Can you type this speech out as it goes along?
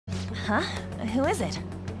Huh? Who is it?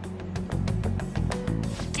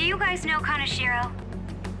 Do you guys know Kaneshiro?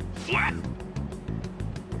 What?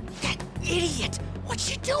 That idiot! What's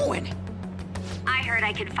she doing? I heard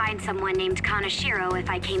I could find someone named Kaneshiro if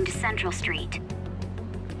I came to Central Street.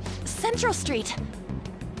 Central Street!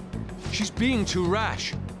 She's being too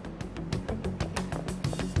rash.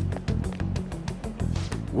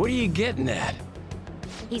 What are you getting at?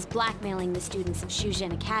 He's blackmailing the students of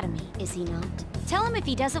Shujin Academy, is he not? Tell him if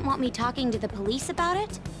he doesn't want me talking to the police about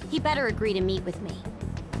it, he better agree to meet with me.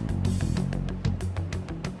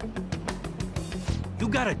 You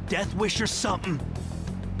got a death wish or something?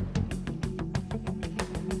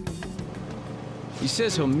 He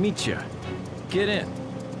says he'll meet you. Get in.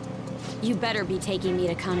 You better be taking me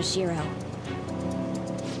to Kaneshiro.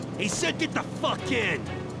 He said get the fuck in!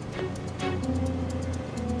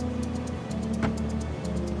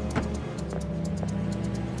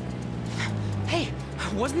 Hey,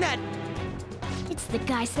 wasn't that... It's the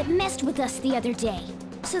guys that messed with us the other day.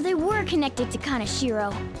 So they were connected to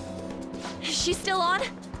Kaneshiro. Is she still on?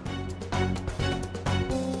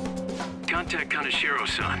 Contact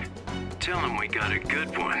Kaneshiro-san. Tell him we got a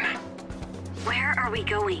good one. Where are we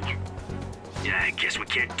going? Yeah, I guess we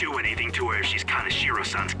can't do anything to her if she's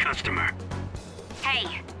Kaneshiro-san's customer.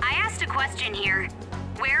 Hey, I asked a question here.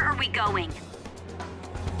 Where are we going?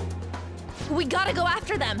 We gotta go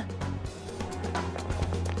after them!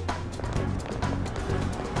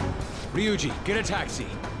 Ryuji, get a taxi.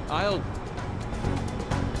 I'll...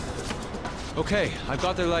 Okay, I've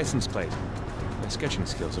got their license plate. My sketching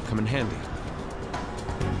skills have come in handy.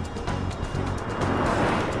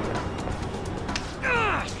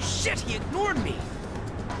 Ah, shit, he ignored me!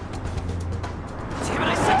 Damn it,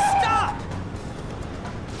 I said stop!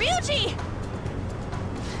 Ryuji!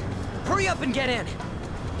 Hurry up and get in!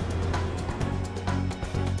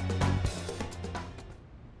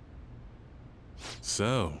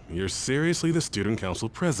 So, you're seriously the student council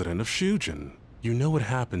president of Shujin. You know what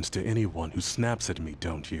happens to anyone who snaps at me,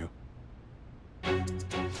 don't you?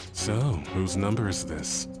 So, whose number is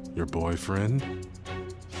this? Your boyfriend?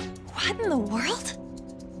 What in the world?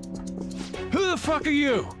 Who the fuck are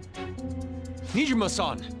you?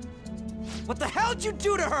 Nijima-san! What the hell'd you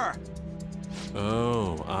do to her?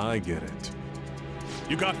 Oh, I get it.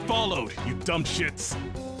 You got followed, you dumb shits!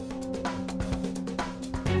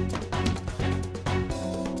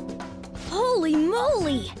 Holy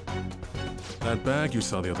moly! That bag you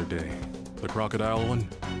saw the other day, the crocodile one,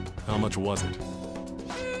 how much was it?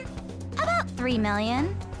 About 3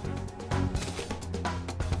 million.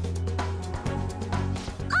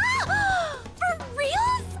 Ah! For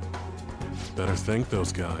reals? Better thank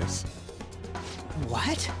those guys.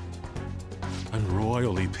 What? I'm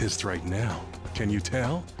royally pissed right now. Can you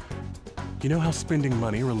tell? You know how spending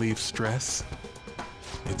money relieves stress?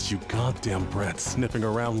 It's you goddamn brats sniffing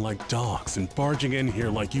around like dogs and barging in here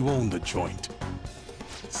like you own the joint.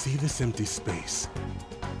 See this empty space?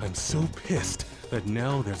 I'm so pissed that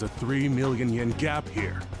now there's a 3 million yen gap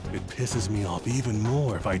here. It pisses me off even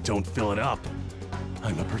more if I don't fill it up.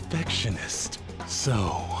 I'm a perfectionist.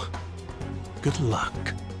 So, good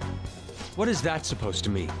luck. What is that supposed to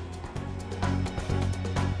mean?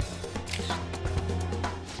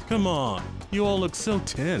 Come on, you all look so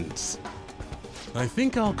tense. I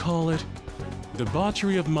think I'll call it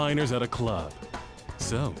debauchery of minors at a club.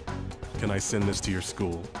 So, can I send this to your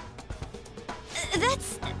school?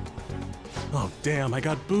 That's... Oh damn, I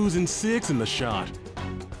got booze and cigs in the shot.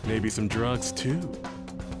 Maybe some drugs too.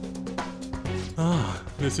 Ah,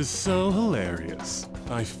 this is so hilarious.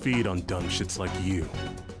 I feed on dumb shits like you.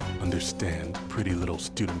 Understand, pretty little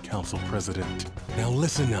student council president. Now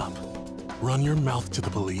listen up. Run your mouth to the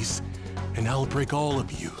police, and I'll break all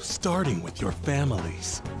of you, starting with your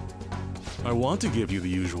families. I want to give you the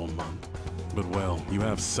usual month, but well, you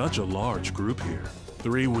have such a large group here.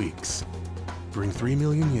 3 weeks. Bring 3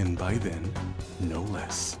 million yen by then, no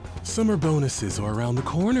less. Summer bonuses are around the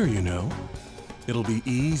corner, you know. It'll be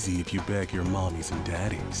easy if you beg your mommies and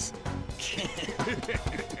daddies.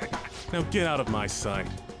 Now get out of my sight.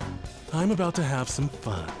 I'm about to have some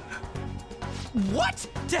fun. What?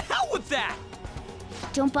 To hell with that!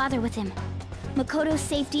 Don't bother with him. Makoto's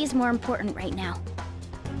safety is more important right now.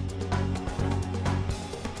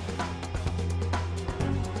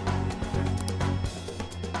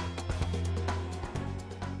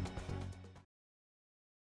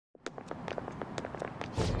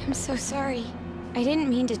 I'm so sorry. I didn't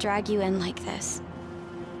mean to drag you in like this.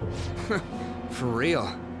 For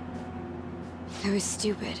real. I was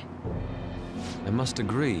stupid. I must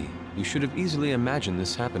agree. You should have easily imagined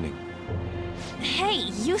this happening. Hey,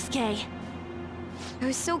 Yusuke! I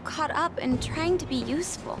was so caught up in trying to be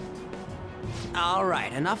useful. All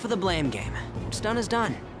right, enough of the blame game. What's done is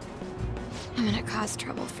done. I'm gonna cause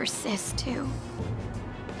trouble for Sis, too.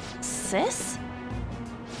 Sis?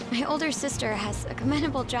 My older sister has a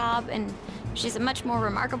commendable job, and she's a much more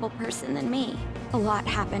remarkable person than me. A lot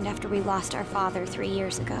happened after we lost our father 3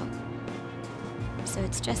 years ago. So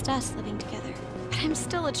it's just us living together. But I'm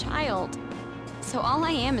still a child. So all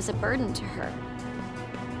I am is a burden to her.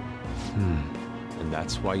 And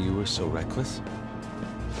that's why you were so reckless?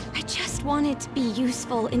 I just wanted to be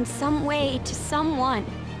useful in some way to someone.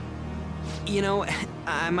 You know,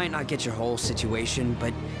 I might not get your whole situation,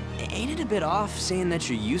 but ain't it a bit off saying that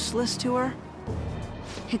you're useless to her?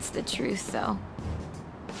 It's the truth, though.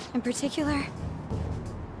 In particular,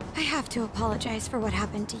 I have to apologize for what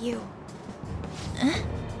happened to you.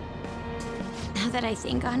 Now that I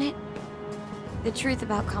think on it, the truth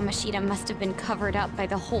about Kamoshida must have been covered up by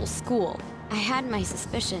the whole school. I had my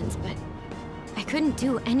suspicions, but I couldn't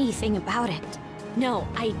do anything about it. No,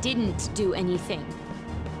 I didn't do anything.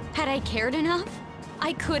 Had I cared enough,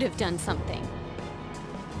 I could have done something.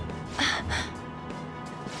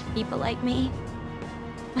 People like me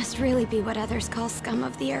must really be what others call scum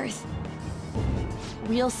of the earth.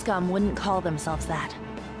 Real scum wouldn't call themselves that.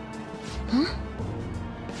 Huh?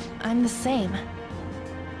 I'm the same.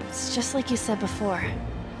 It's just like you said before.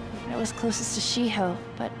 I was closest to Shiho,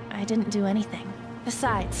 but I didn't do anything.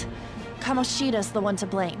 Besides, Kamoshida's the one to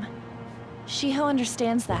blame. Shiho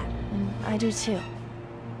understands that, and I do too.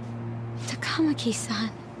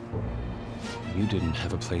 Takamaki-san. You didn't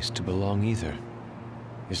have a place to belong either.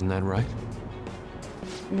 Isn't that right?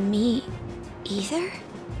 Me either?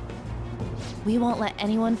 We won't let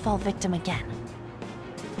anyone fall victim again.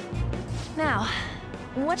 Now,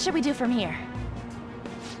 what should we do from here?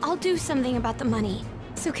 I'll do something about the money.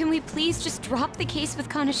 So can we please just drop the case with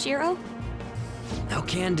Kaneshiro? No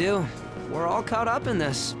can do. We're all caught up in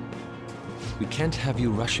this. We can't have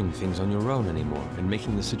you rushing things on your own anymore and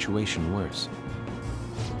making the situation worse.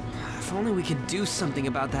 If only we could do something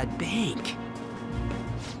about that bank.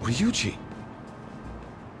 Ryuji!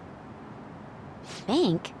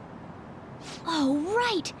 Bank? Oh,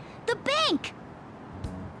 right! The bank!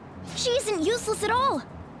 She isn't useless at all!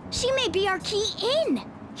 She may be our key in!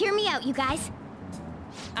 Hear me out, you guys.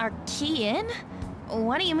 Our key in?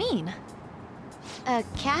 What do you mean? A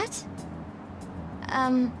cat?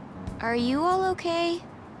 Are you all okay?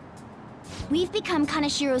 We've become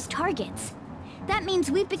Kaneshiro's targets. That means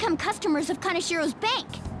we've become customers of Kaneshiro's bank.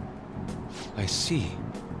 I see.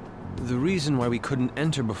 The reason why we couldn't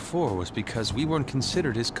enter before was because we weren't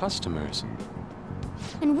considered his customers.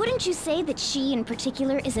 And wouldn't you say that she in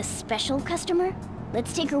particular is a special customer?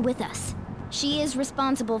 Let's take her with us. She is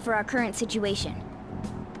responsible for our current situation.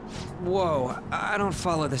 Whoa, I don't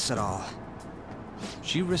follow this at all.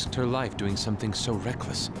 She risked her life doing something so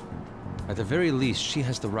reckless. At the very least, she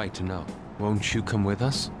has the right to know. Won't you come with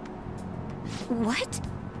us? What?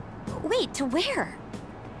 Wait, to where?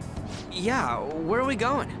 Yeah, where are we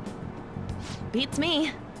going? Beats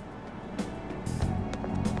me.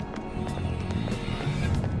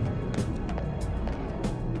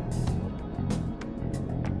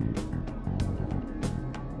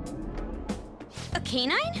 A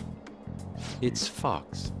canine? It's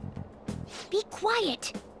Fox. Be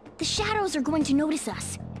quiet! The shadows are going to notice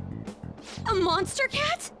us. A monster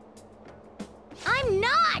cat? I'm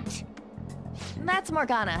not! That's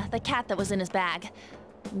Morgana, the cat that was in his bag.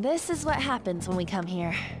 This is what happens when we come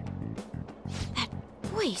here. That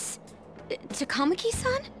voice.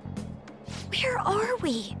 Takamaki-san? Where are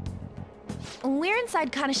we? We're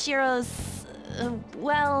inside Kaneshiro's...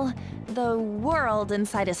 well, the world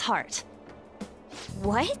inside his heart.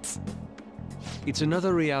 What? It's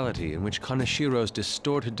another reality in which Kaneshiro's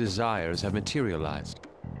distorted desires have materialized.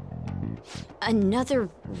 Another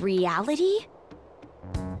reality?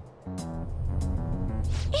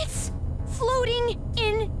 It's floating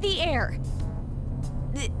in the air.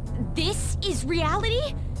 This is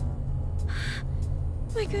reality?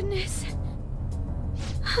 My goodness.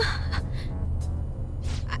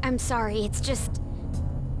 I'm sorry, it's just...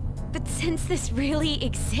 But since this really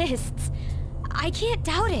exists, I can't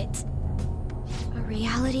doubt it. A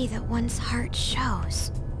reality that one's heart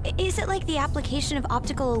shows. Is it like the application of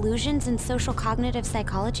optical illusions in social cognitive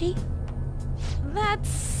psychology? That's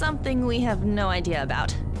something we have no idea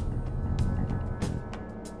about.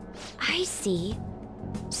 I see.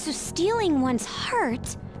 So stealing one's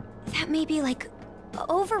heart, that may be like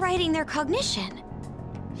overriding their cognition.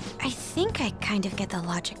 I think I kind of get the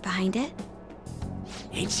logic behind it.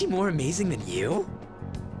 Ain't she more amazing than you?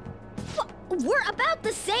 We're about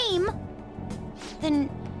the same! Then,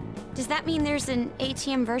 does that mean there's an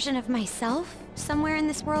ATM version of myself somewhere in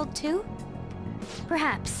this world too?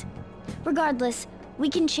 Perhaps. Regardless, we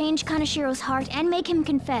can change Kanashiro's heart and make him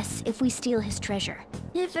confess if we steal his treasure.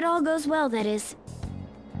 If it all goes well, that is.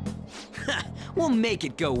 We'll make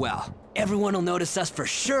it go well. Everyone will notice us for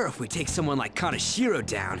sure if we take someone like Kanashiro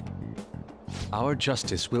down. Our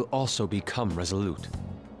justice will also become resolute.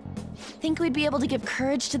 Think we'd be able to give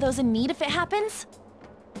courage to those in need if it happens?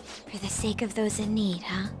 For the sake of those in need,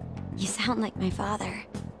 huh? You sound like my father.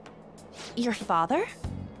 Your father?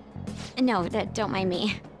 No, don't mind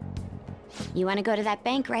me. You want to go to that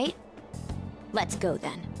bank, right? Let's go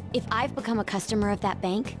then. If I've become a customer of that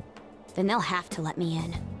bank, then they'll have to let me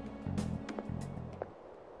in.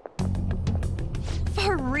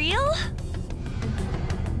 For real?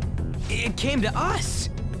 It came to us!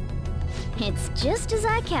 It's just as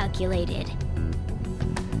I calculated.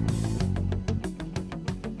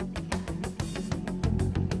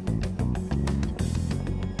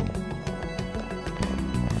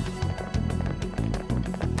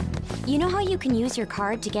 You know how you can use your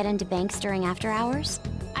card to get into banks during after hours?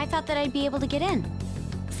 I thought that I'd be able to get in,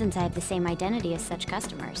 since I have the same identity as such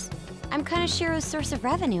customers. I'm Kanashiro's source of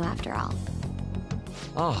revenue, after all.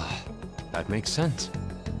 Ah, that makes sense.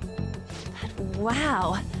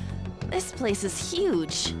 Wow. This place is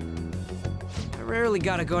huge. I rarely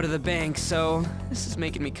gotta go to the bank, so this is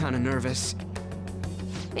making me kinda nervous.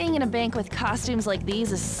 Being in a bank with costumes like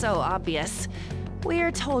these is so obvious.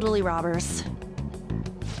 We're totally robbers.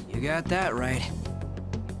 You got that right.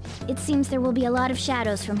 It seems there will be a lot of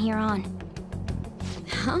shadows from here on.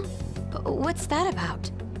 Huh? What's that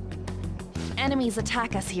about? Enemies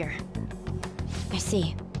attack us here. I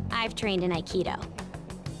see. I've trained in Aikido.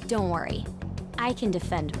 Don't worry. I can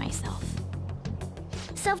defend myself.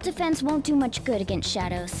 Self-defense won't do much good against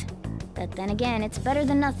shadows. But then again, it's better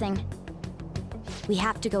than nothing. We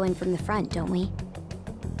have to go in from the front, don't we?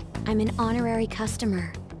 I'm an honorary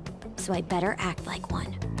customer, so I better act like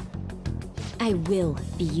one. I will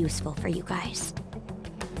be useful for you guys.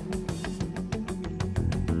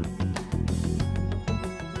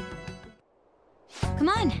 Come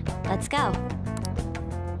on, let's go.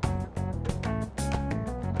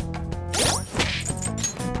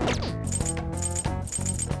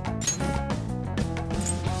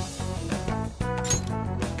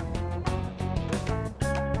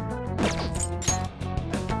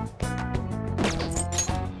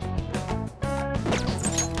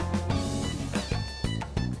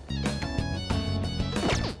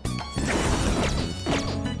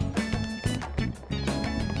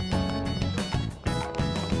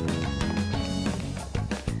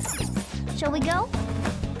 Shall we go?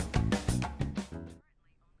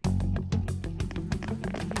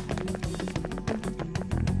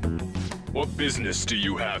 What business do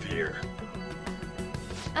you have here?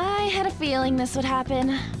 I had a feeling this would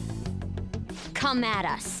happen. Come at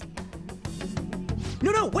us.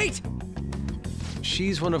 No, wait!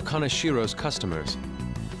 She's one of Kanashiro's customers.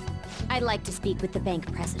 I'd like to speak with the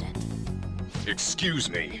bank president. Excuse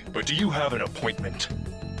me, but do you have an appointment?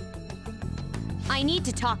 I need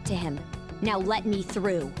to talk to him. Now let me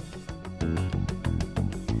through.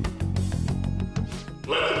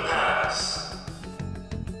 Let him pass.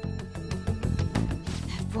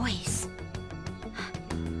 That voice.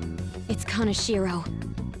 It's Kanashiro.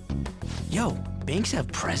 Yo, banks have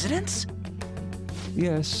presidents?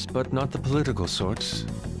 Yes, but not the political sorts,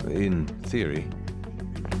 in theory.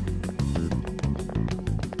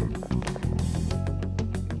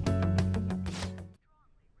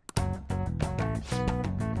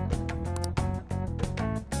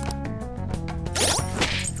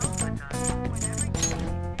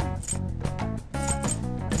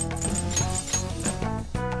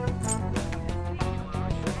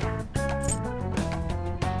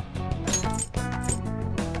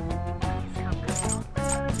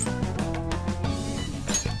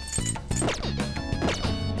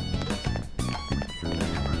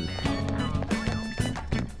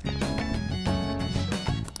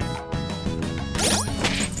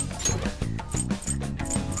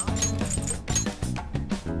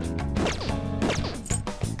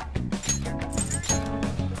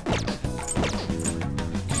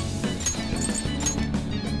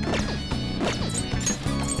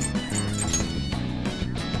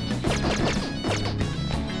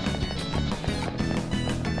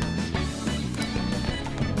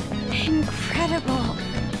 Incredible.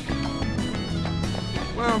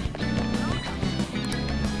 Well...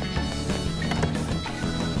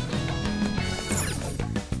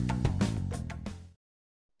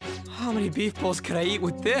 how many beef bowls could I eat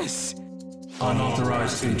with this?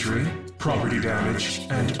 Unauthorized entry, property damage,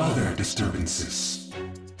 and other disturbances.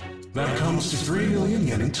 That comes to 3 million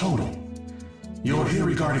yen in total. You're here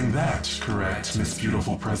regarding that, correct, Miss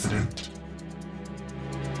Beautiful President?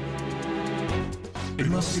 It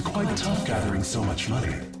must be quite tough gathering so much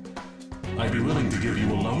money. I'd be willing to give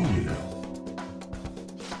you a loan, you know.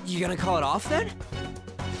 You gonna call it off then?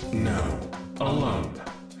 No, a loan.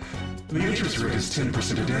 The interest rate is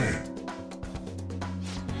 10% a day.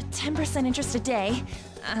 10% interest a day?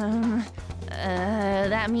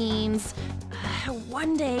 That means...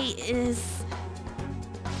 one day is...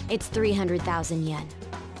 It's 300,000 yen.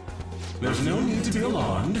 There's no need to be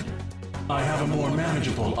alarmed. I have a more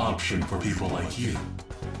manageable option for people like you.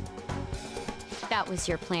 That was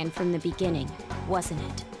your plan from the beginning, wasn't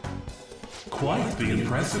it? Quite the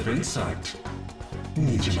impressive insight,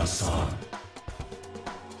 Nijima-san.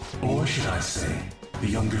 Or should I say, the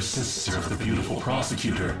younger sister of the beautiful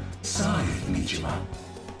prosecutor, Sai Nijima.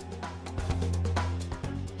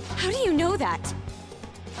 How do you know that?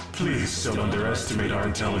 Please don't underestimate our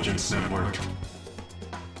intelligence network.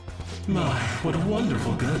 My, what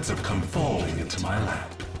wonderful goods have come falling into my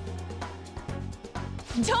lap.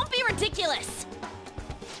 Don't be ridiculous!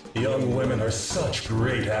 Young women are such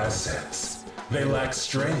great assets. They lack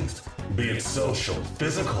strength, be it social,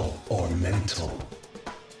 physical, or mental.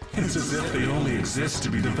 It's as if they only exist to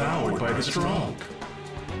be devoured by the strong.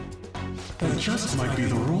 That just might be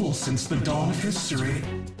the rule since the dawn of history.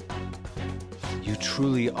 You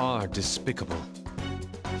truly are despicable.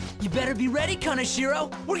 You better be ready,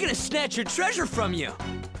 Kaneshiro! We're gonna snatch your treasure from you!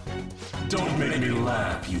 Don't make me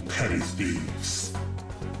laugh, you petty thieves.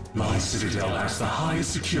 My citadel has the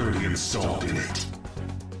highest security installed in it.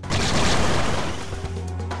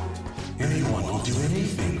 Anyone will do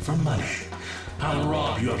anything for money. I'll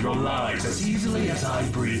rob you of your lives as easily as I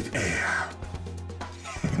breathe air.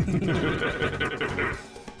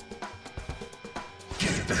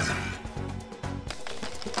 Get them.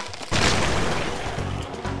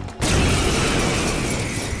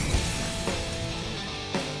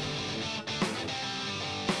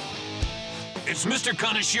 It's Mr.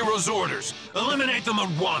 Kaneshiro's orders. Eliminate them at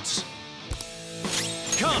once.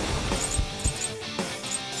 Come!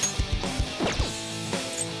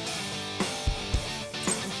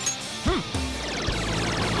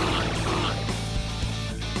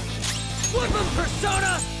 Woodman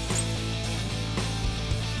Persona!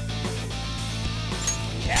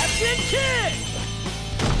 Captain Kidd!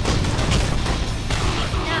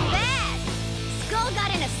 Not bad! Skull got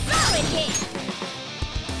in a solid hit!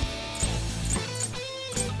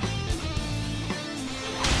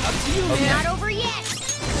 Up to you, man! Not over yet!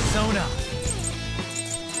 Sona!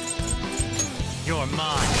 You're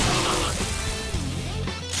mine!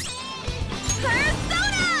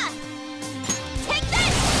 Persona! Take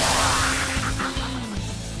this!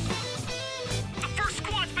 The first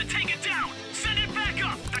squad's been taken down! Send it back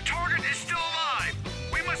up! The target is still alive!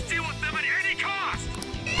 We must deal with them at any cost!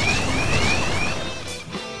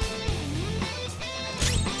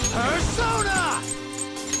 Persona!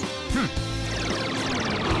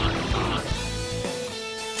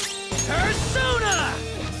 Persona!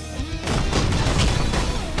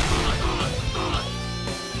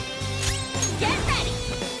 Get ready!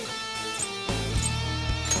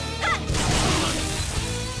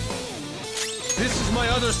 This is my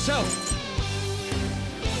other self!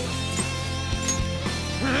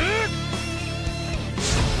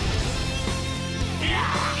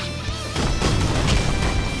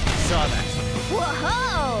 Saw that.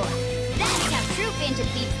 Whoa! That's how true Phantom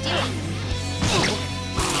Thieves do it!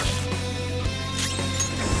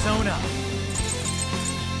 Sona!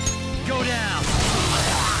 Go down!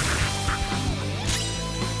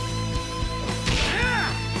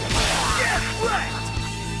 Get wrecked!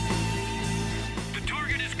 The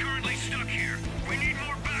target is currently stuck here. We need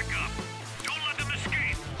more backup. Don't let them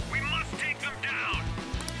escape. We must take them down.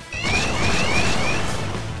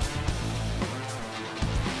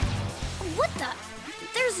 What the?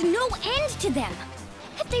 There's no end to them!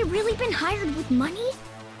 Have they really been hired with money?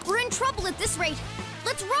 We're in trouble at this rate!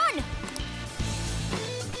 Let's run!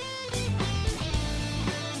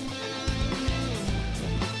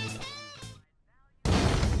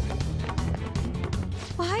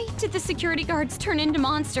 Why did the security guards turn into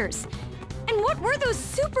monsters? And what were those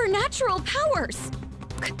supernatural powers?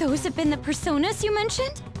 Could those have been the personas you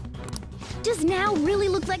mentioned? Does now really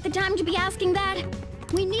look like the time to be asking that?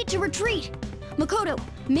 We need to retreat! Makoto,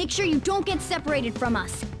 make sure you don't get separated from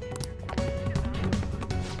us.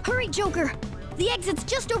 Hurry, Joker! The exit's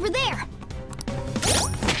just over there!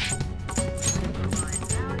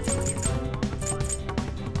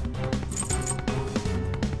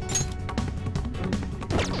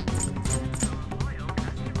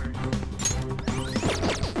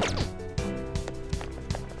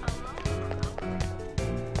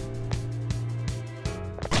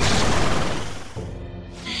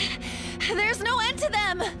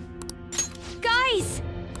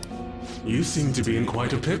 You seem to be in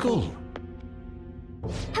quite a pickle.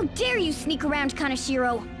 How dare you sneak around,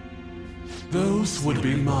 Kaneshiro? Those would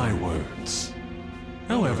be my words.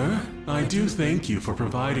 However, I do thank you for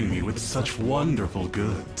providing me with such wonderful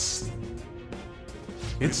goods.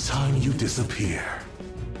 It's time you disappear.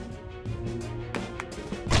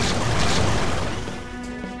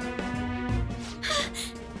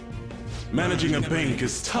 Managing a bank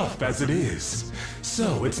is tough as it is,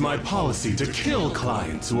 so it's my policy to kill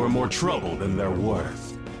clients who are more trouble than they're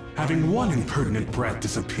worth. Having one impertinent brat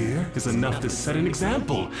disappear is enough to set an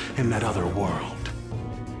example in that other world.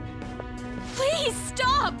 Please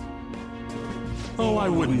stop! Oh, I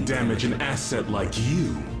wouldn't damage an asset like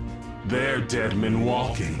you. They're dead men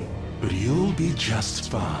walking, but you'll be just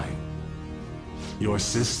fine. Your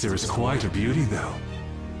sister is quite a beauty, though.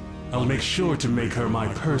 I'll make sure to make her my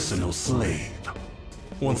personal slave.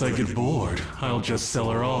 Once I get bored, I'll just sell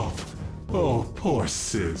her off. Oh, poor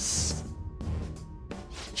sis.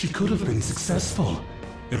 She could have been successful,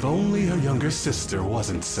 if only her younger sister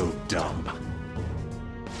wasn't so dumb.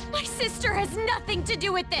 My sister has nothing to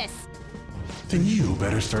do with this! Then you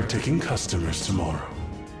better start taking customers tomorrow.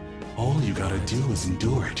 All you gotta do is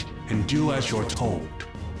endure it, and do as you're told.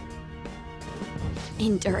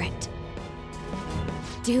 Endure it.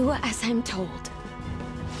 Do as I'm told.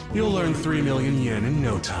 You'll earn 3 million yen in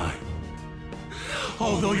no time.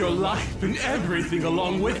 Although your life and everything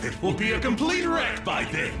along with it will be a complete wreck by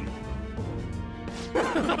then.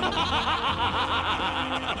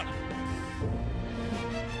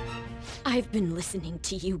 I've been listening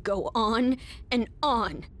to you go on and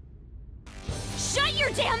on. Shut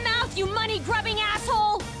your damn mouth, you money-grubbing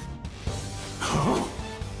asshole! Huh?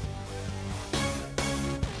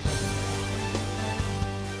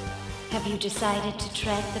 Have you decided to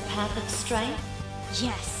tread the path of strife?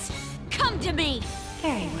 Yes. Come to me!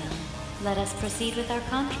 Very well. Let us proceed with our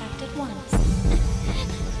contract at once.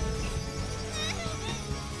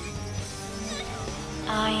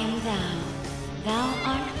 I am thou. Thou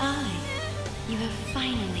art I. You have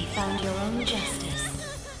finally found your own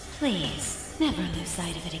justice. Please, never lose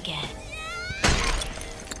sight of it again.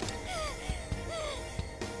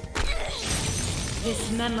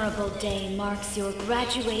 This memorable day marks your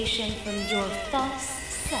graduation from your false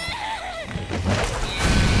self.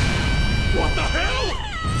 What the hell?!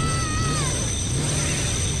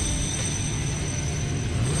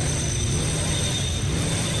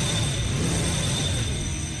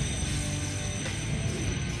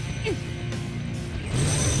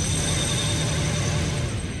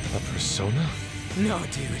 A persona? No,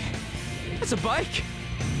 dude. That's a bike.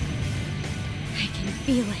 I can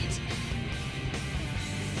feel it.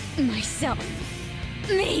 Myself.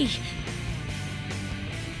 Me!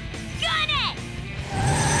 Got it!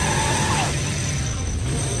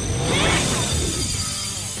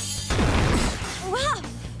 Wow!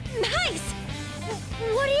 Nice!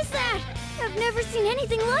 What is that? I've never seen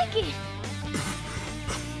anything like it.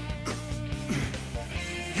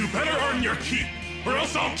 You better earn your keep, or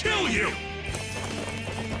else I'll kill you!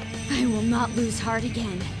 I will not lose heart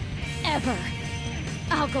again. Ever.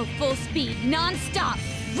 I'll go full speed, non-stop.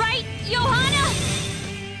 Right, Johanna?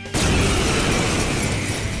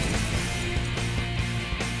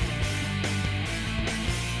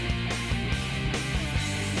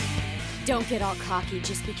 Don't get all cocky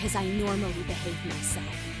just because I normally behave myself.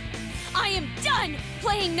 I am done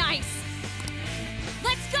playing nice!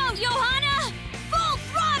 Let's go, Johanna! Full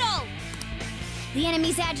throttle! The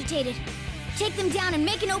enemy's agitated. Take them down and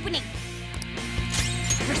make an opening.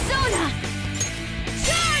 Persona!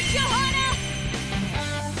 Charge, Johanna!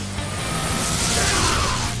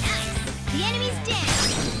 The enemy's down.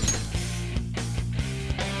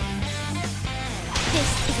 This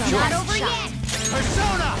is not over yet.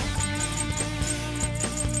 Persona!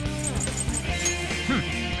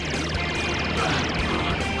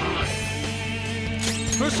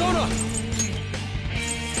 Persona!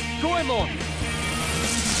 Go in, Lord!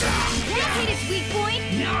 That hit its weak point.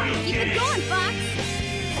 Keep it going, Fox.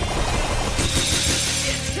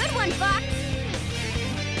 Good one, Fox.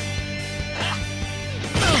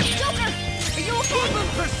 Joker, are you okay?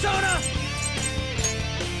 Persona!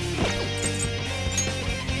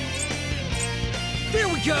 There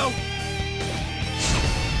we go!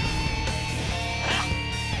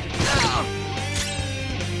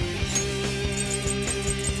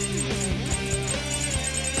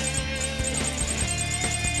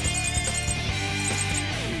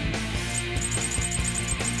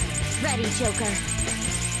 Ready, Joker.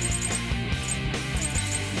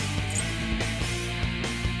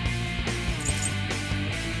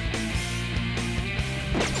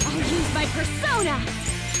 I'll use my persona!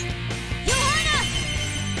 Johanna!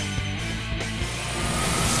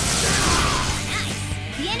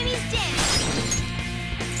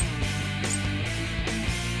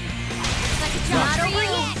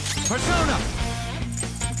 Persona!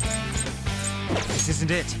 This isn't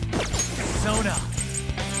it. Persona!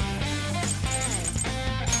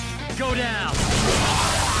 Go down!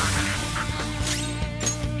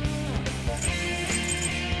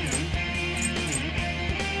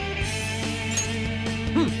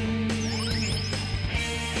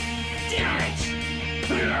 Damn it!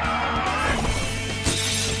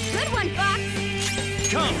 Good one, Fox!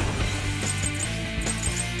 Come!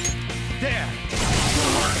 There!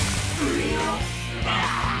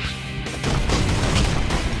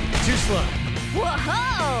 Too slow.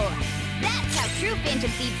 Whoa-ho! That's how true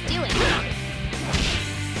Phantom Thieves do it.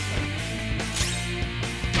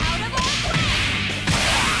 Out of our way!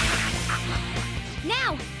 Now,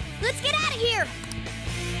 let's get out of here!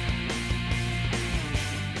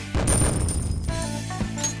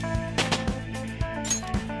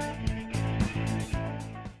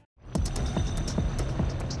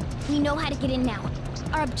 We know how to get in now.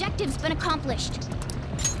 Our objective's been accomplished.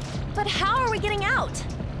 But how are we getting out?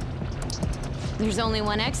 There's only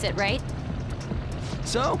one exit, right?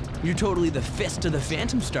 So, you're totally the fist of the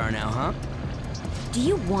Phantom Star now, huh? Do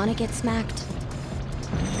you want to get smacked?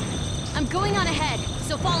 I'm going on ahead,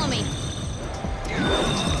 so follow me.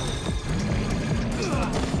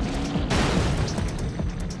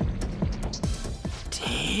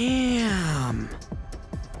 Damn.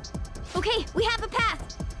 Okay, we have a path.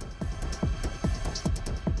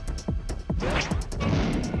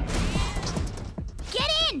 Get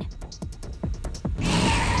in!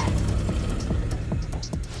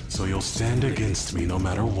 So you'll stand against me no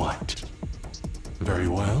matter what. Very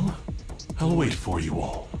well. I'll wait for you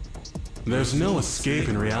all. There's no escape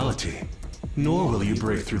in reality, nor will you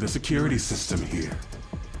break through the security system here.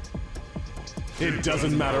 It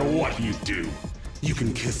doesn't matter what you do. You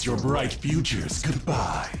can kiss your bright futures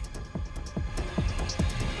goodbye.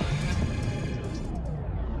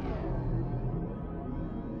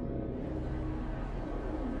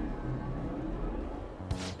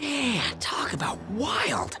 Man, talk about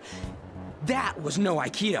wild. That was no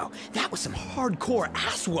Aikido. That was some hardcore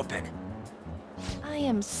ass whooping. I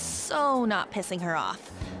am so not pissing her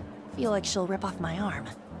off. Feel like she'll rip off my arm.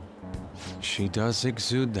 She does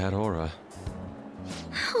exude that aura.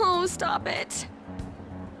 Oh, stop it.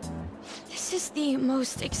 This is the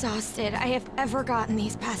most exhausted I have ever gotten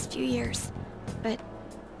these past few years. But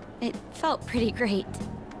it felt pretty great.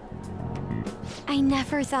 I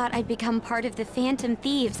never thought I'd become part of the Phantom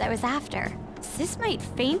Thieves I was after. Sis might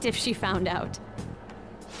faint if she found out.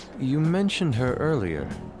 You mentioned her earlier.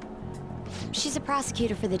 She's a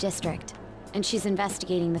prosecutor for the district, and she's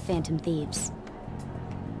investigating the Phantom Thieves.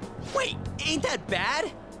 Wait, ain't that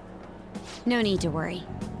bad? No need to worry.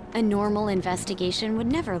 A normal investigation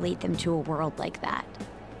would never lead them to a world like that.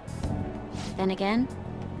 Then again,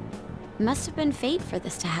 must have been fate for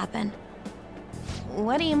this to happen.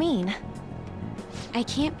 What do you mean? I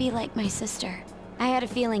can't be like my sister. I had a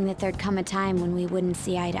feeling that there'd come a time when we wouldn't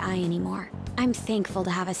see eye to eye anymore. I'm thankful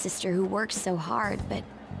to have a sister who works so hard, but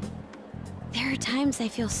there are times I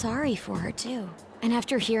feel sorry for her too. And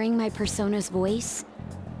after hearing my Persona's voice,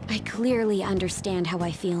 I clearly understand how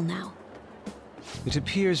I feel now. It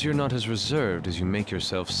appears you're not as reserved as you make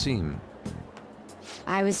yourself seem.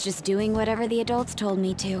 I was just doing whatever the adults told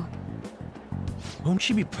me to. Won't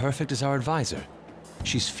she be perfect as our advisor?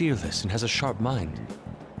 She's fearless and has a sharp mind.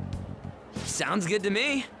 Sounds good to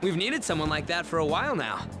me. We've needed someone like that for a while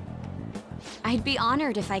now. I'd be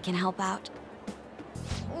honored if I can help out.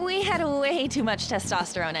 We had way too much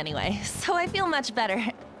testosterone anyway, so I feel much better.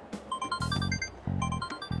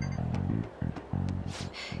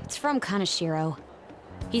 It's from Kaneshiro.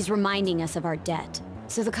 He's reminding us of our debt.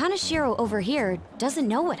 So the Kaneshiro over here doesn't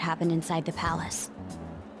know what happened inside the palace.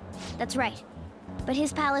 That's right. But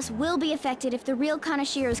his palace will be affected if the real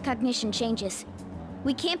Kaneshiro's cognition changes.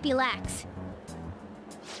 We can't be lax.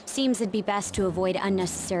 Seems it'd be best to avoid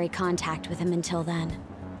unnecessary contact with him until then.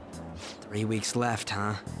 3 weeks left,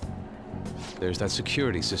 huh? There's that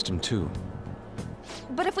security system too.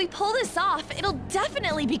 But if we pull this off, it'll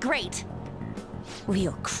definitely be great.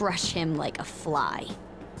 We'll crush him like a fly.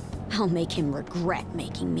 I'll make him regret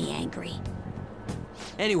making me angry.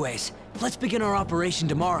 Anyways, let's begin our operation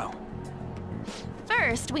tomorrow.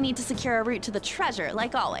 First, we need to secure a route to the treasure,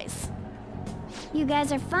 like always. You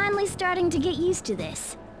guys are finally starting to get used to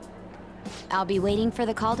this. I'll be waiting for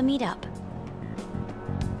the call to meet up.